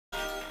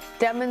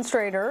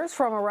Demonstrators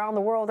from around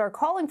the world are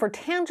calling for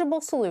tangible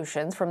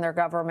solutions from their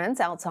governments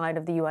outside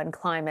of the UN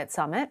Climate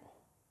Summit.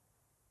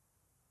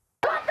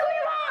 What do we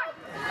want?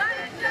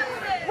 Climate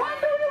justice. What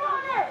do we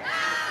want?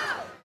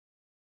 Now!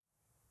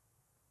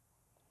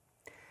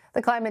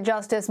 The Climate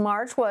Justice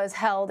March was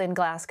held in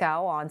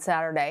Glasgow on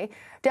Saturday.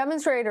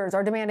 Demonstrators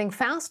are demanding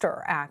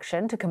faster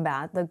action to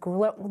combat the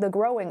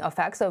growing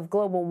effects of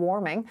global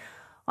warming.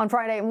 On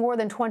Friday, more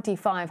than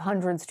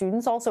 2,500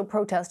 students also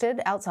protested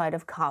outside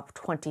of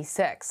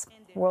COP26.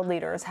 World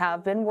leaders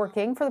have been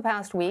working for the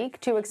past week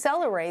to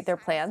accelerate their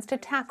plans to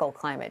tackle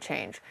climate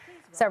change.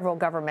 Several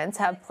governments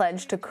have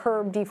pledged to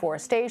curb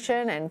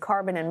deforestation and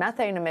carbon and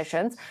methane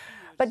emissions,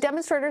 but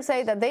demonstrators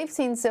say that they've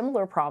seen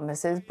similar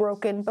promises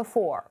broken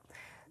before.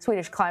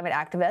 Swedish climate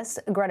activist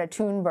Greta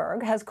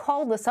Thunberg has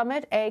called the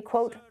summit a,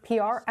 quote,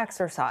 PR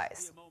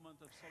exercise.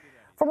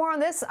 For more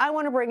on this, I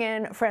want to bring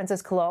in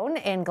Frances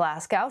Colón in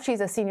Glasgow. She's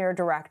a senior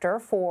director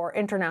for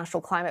international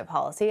climate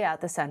policy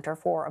at the Center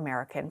for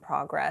American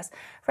Progress.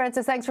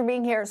 Frances, thanks for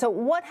being here. So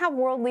what have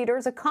world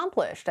leaders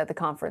accomplished at the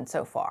conference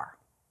so far?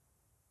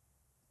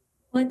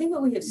 Well, I think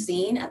what we have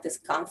seen at this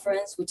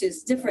conference, which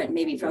is different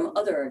maybe from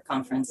other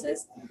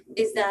conferences,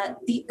 is that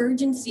the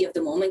urgency of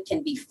the moment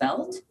can be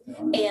felt.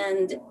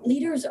 And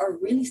leaders are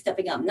really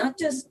stepping up, not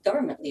just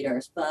government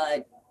leaders,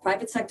 but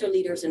private sector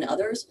leaders and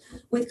others,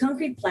 with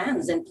concrete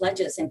plans and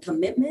pledges and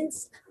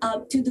commitments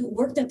to the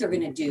work that they're going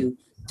to do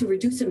to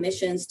reduce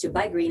emissions, to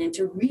buy green, and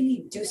to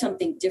really do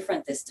something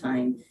different this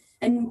time.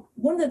 And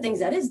one of the things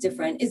that is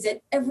different is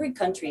that every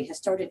country has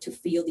started to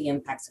feel the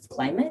impacts of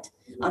climate.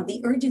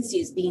 The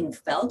urgency is being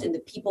felt in the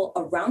people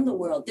around the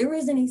world. There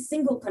isn't a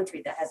single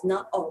country that has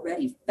not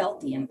already felt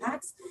the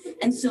impacts.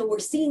 And so we're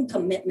seeing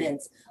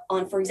commitments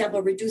on, for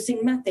example,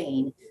 reducing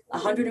methane.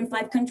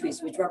 105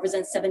 countries, which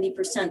represent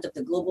 70% of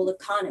the global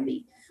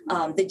economy.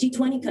 The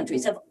G20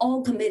 countries have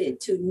all committed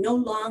to no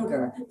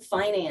longer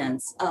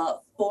finance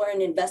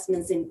foreign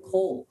investments in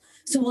coal.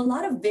 So a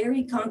lot of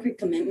very concrete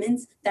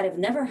commitments that have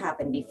never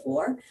happened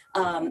before,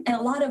 and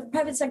a lot of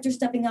private sector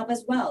stepping up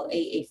as well.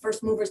 A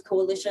first movers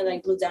coalition that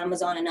includes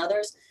Amazon and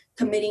others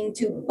committing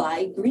to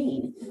buy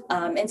green.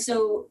 And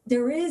so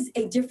there is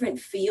a different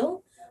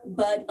feel,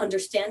 but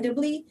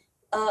understandably,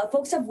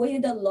 folks have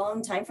waited a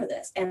long time for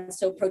this. And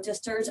so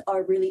protesters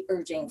are really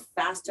urging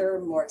faster,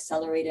 more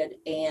accelerated,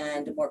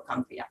 and more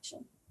concrete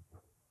action.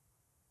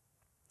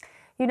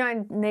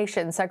 United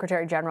Nations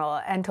Secretary General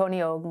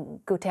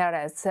Antonio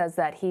Guterres says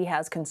that he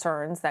has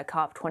concerns that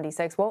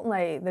COP26 won't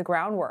lay the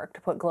groundwork to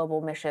put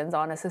global emissions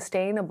on a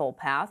sustainable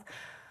path.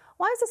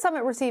 Why is the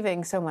summit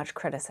receiving so much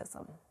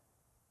criticism?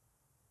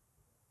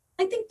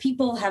 I think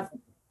people have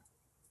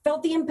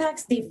felt the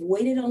impacts. They've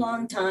waited a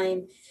long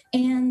time.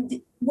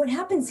 And what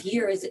happens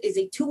here is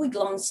a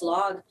 2-week-long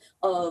slog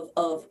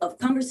of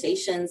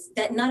conversations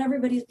that not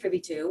everybody is privy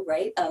to,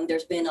 right?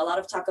 There's been a lot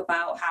of talk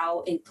about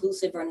how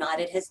inclusive or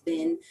not it has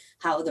been,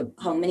 how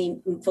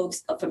many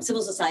folks from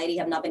civil society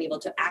have not been able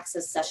to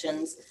access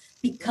sessions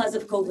because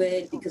of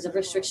COVID, because of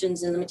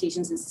restrictions and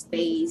limitations in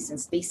space and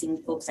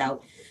spacing folks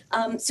out.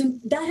 So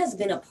that has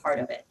been a part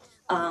of it.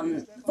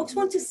 Folks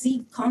want to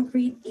see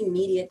concrete,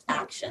 immediate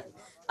action.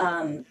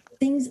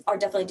 Things are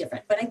definitely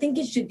different, but I think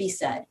it should be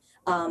said.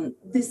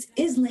 This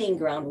is laying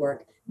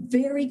groundwork.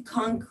 Very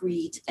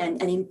concrete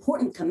and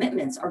important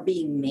commitments are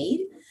being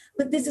made,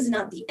 but this is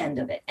not the end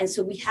of it. And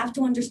so we have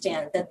to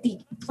understand that the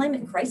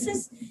climate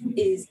crisis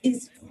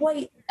is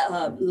quite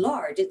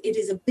large. It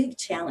is a big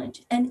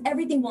challenge, and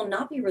everything will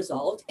not be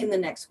resolved in the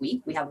next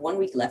week. We have 1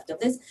 week left of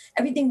this.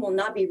 Everything will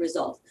not be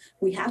resolved.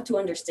 We have to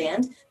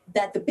understand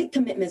that the big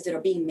commitments that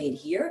are being made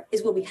here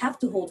is what we have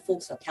to hold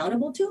folks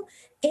accountable to,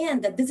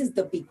 and that this is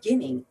the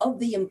beginning of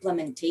the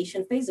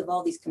implementation phase of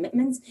all these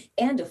commitments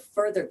and of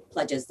further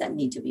pledges that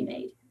need to be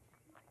made.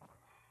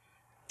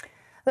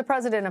 The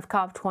president of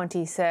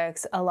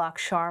COP26, Alok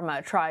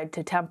Sharma, tried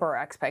to temper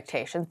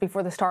expectations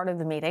before the start of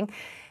the meeting.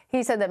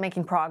 He said that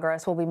making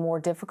progress will be more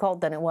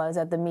difficult than it was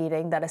at the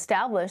meeting that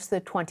established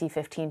the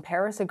 2015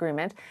 Paris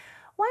Agreement.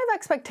 Why have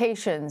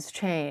expectations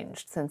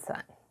changed since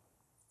then?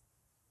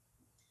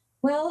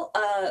 Well,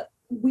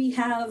 we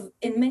have,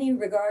 in many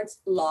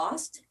regards,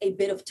 lost a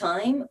bit of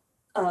time,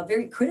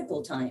 very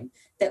critical time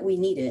that we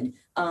needed.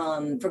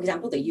 For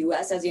example, the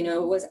U.S., as you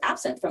know, was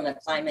absent from the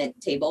climate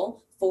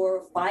table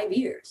for 5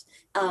 years.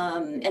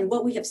 And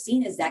what we have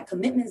seen is that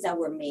commitments that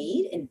were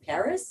made in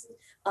Paris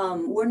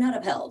were not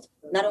upheld.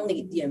 Not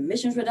only the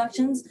emissions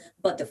reductions,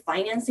 but the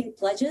financing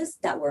pledges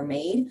that were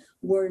made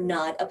were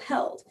not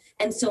upheld.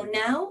 And so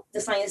now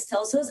the science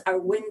tells us our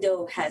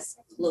window has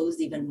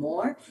closed even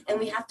more, and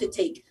we have to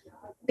take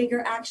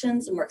bigger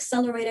actions, more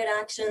accelerated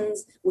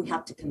actions. We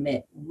have to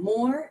commit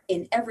more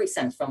in every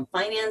sense, from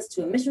finance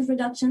to emissions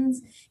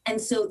reductions. And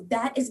so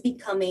that is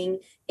becoming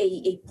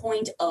a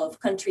point of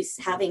countries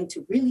having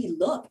to really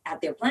look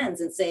at their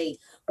plans and say,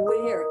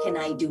 where can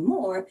I do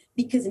more?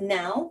 Because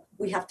now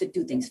we have to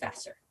do things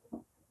faster.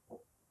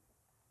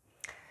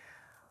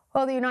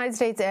 Well, the United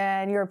States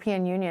and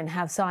European Union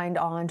have signed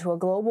on to a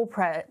global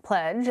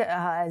pledge,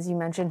 as you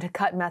mentioned, to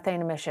cut methane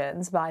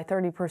emissions by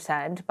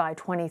 30% by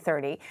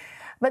 2030.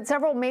 But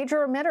several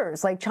major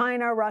emitters like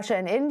China, Russia,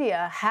 and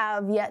India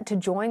have yet to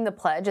join the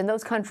pledge, and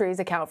those countries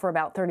account for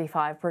about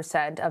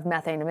 35% of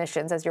methane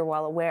emissions, as you're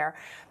well aware.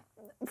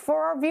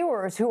 For our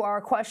viewers who are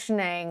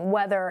questioning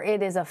whether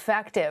it is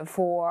effective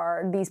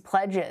for these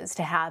pledges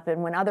to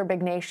happen when other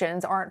big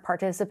nations aren't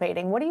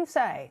participating, what do you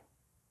say?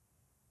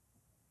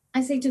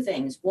 I say two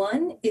things.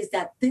 One is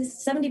that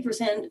this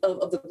 70%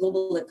 of the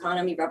global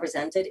economy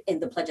represented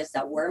in the pledges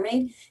that were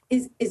made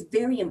is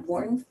very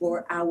important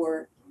for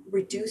our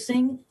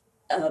reducing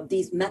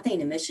these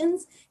methane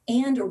emissions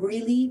and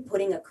really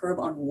putting a curb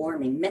on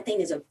warming.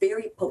 Methane is a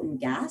very potent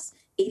gas,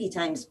 80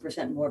 times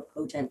more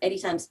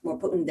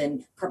potent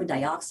than carbon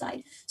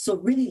dioxide. So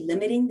really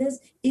limiting this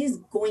is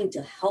going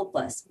to help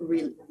us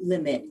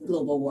limit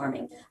global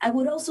warming. I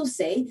would also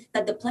say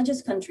that the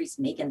pledges countries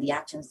make and the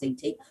actions they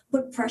take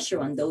put pressure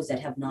on those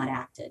that have not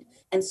acted.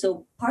 And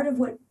so part of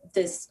what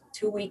this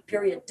 2-week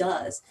period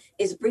does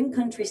is bring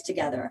countries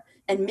together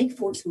and make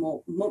folks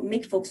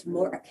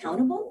more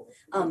accountable,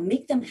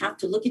 make them have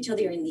to look each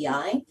other in the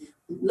eye,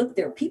 look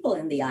their people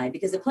in the eye,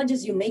 because the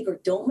pledges you make or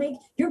don't make,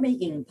 you're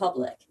making in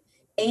public.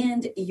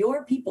 And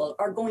your people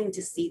are going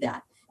to see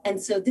that.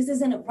 And so this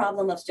isn't a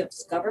problem of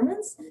just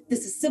governments.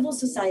 This is civil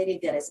society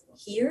that is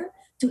here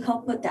to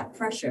help put that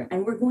pressure.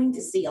 And we're going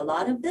to see a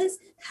lot of this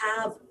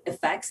have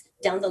effects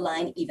down the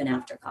line, even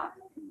after COP.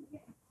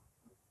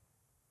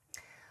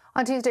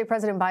 On Tuesday,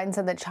 President Biden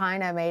said that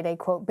China made a,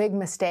 quote, big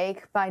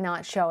mistake by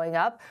not showing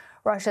up.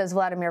 Russia's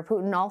Vladimir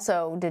Putin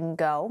also didn't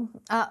go.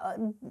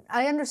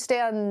 I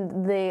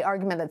understand the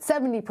argument that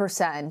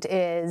 70%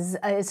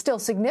 is still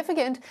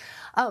significant,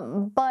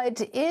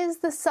 but is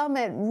the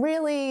summit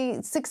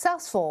really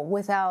successful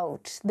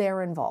without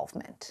their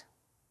involvement?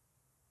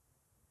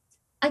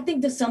 I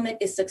think the summit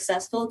is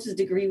successful to the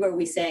degree where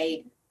we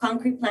say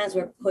concrete plans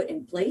were put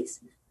in place.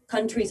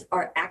 Countries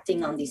are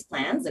acting on these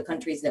plans, the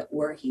countries that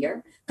were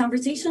here.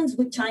 Conversations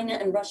with China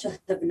and Russia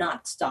have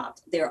not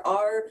stopped. There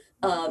are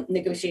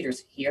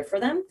negotiators here for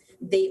them.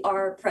 They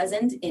are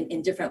present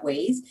in different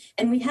ways.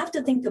 And we have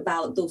to think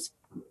about those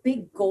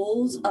big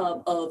goals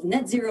of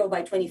net zero by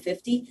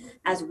 2050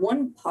 as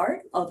one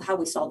part of how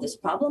we solve this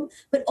problem,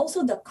 but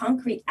also the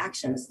concrete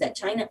actions that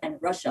China and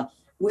Russia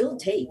will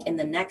take in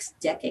the next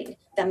decade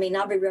that may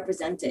not be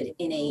represented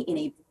in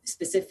a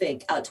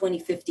specific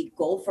 2050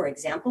 goal, for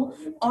example,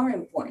 are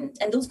important.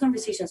 And those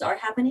conversations are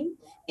happening.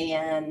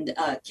 And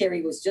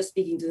Kerry was just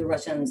speaking to the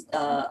Russians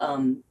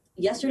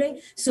yesterday.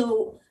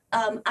 So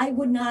I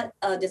would not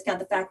discount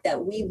the fact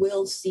that we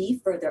will see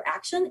further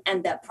action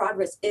and that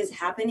progress is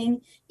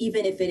happening,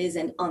 even if it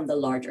isn't on the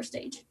larger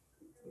stage.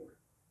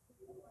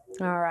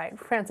 All right.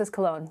 Francis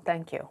Colón,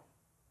 thank you.